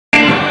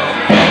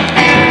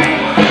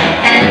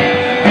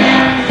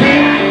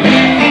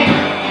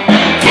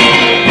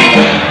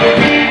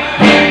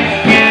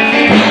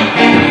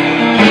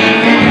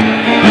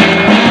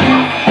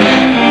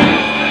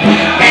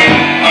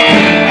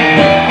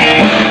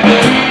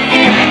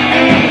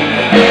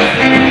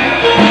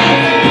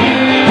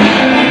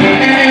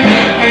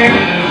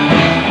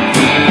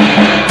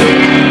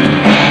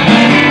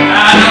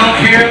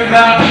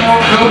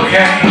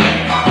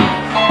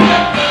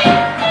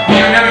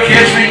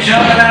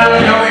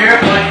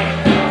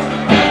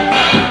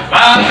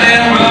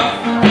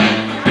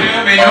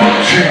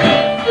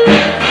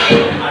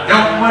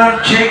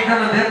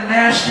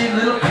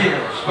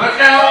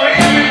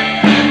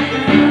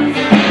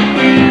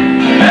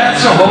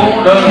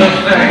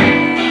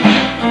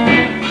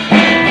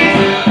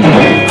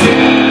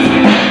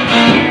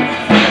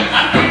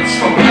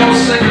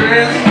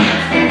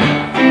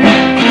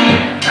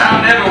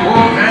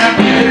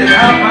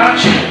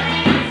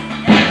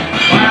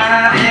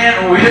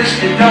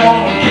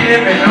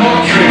gave me no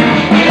trick.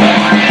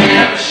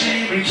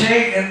 She be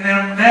taking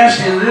them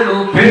nasty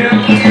little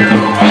pills.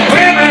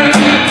 Women,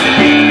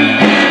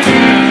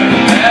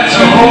 that's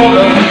a whole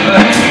other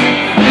thing.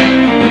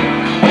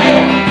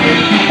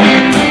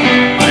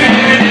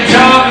 And you're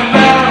talking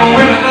about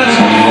women, that's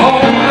a whole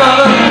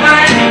other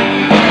thing.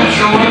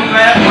 Showing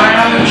fat,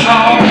 round, and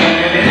tall,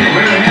 and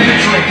anywhere in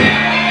between.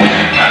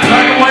 I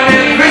like it when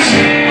they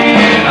listen.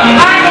 I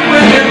like it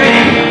when they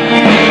mean.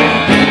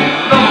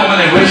 I don't know when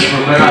they whisper,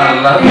 but I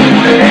love it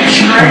when they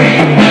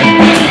scream.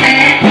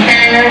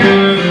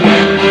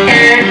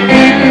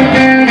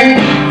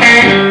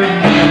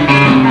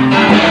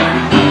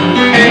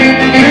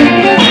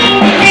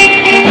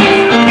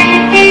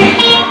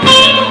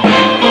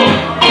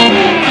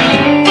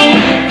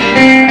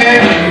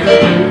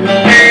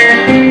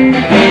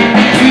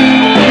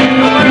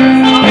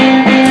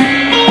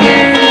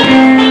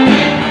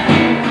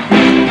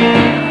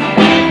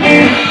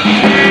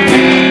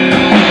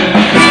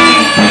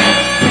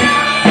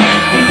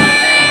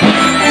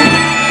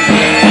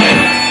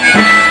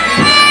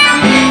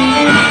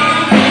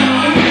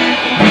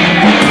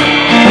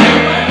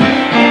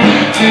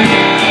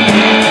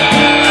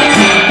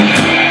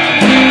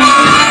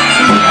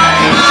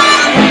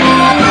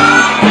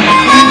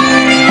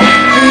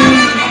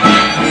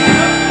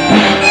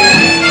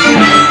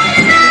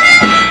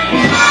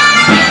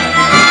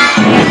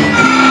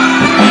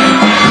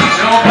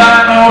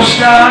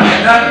 Stock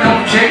and I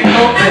don't take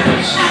no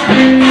bets.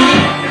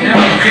 You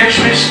never catch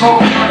me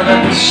smoking under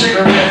that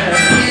cigarette.